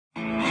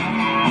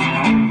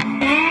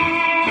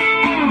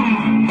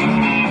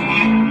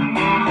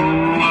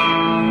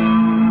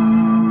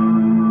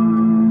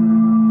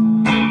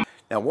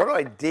Now what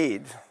I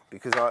did,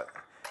 because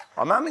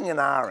I'm umming and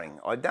ahhing,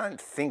 I don't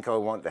think I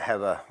want to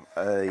have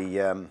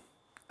a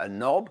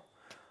knob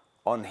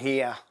on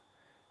here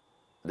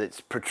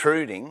that's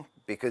protruding,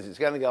 because it's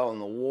going to go on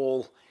the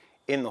wall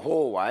in the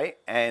hallway,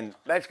 and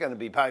that's going to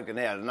be poking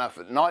out enough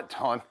at night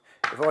time.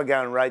 If I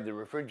go and raid the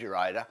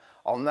refrigerator,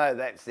 I'll know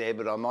that's there,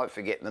 but I might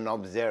forget the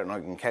knob's there, and I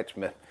can catch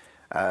my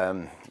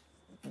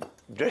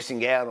dressing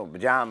gown or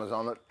pyjamas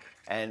on it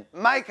and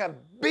make a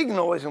big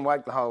noise and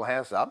wake the whole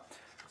house up.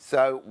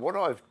 So what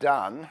I've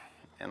done,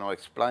 and I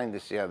explained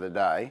this the other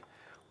day,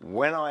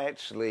 when I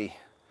actually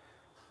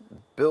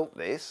built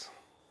this,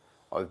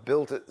 I've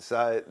built it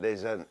so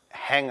there's a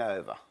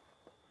hangover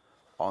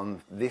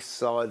on this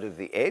side of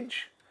the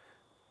edge.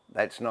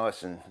 That's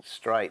nice and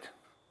straight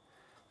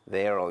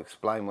there. I'll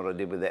explain what I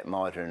did with that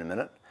mitre in a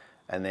minute.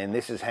 And then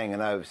this is hanging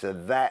over, so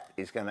that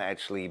is going to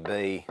actually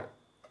be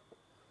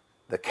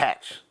the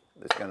catch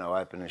that's going to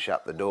open and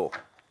shut the door.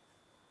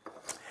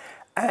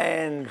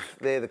 And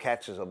they're the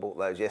catches, I bought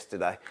those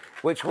yesterday,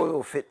 which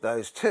will fit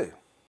those too.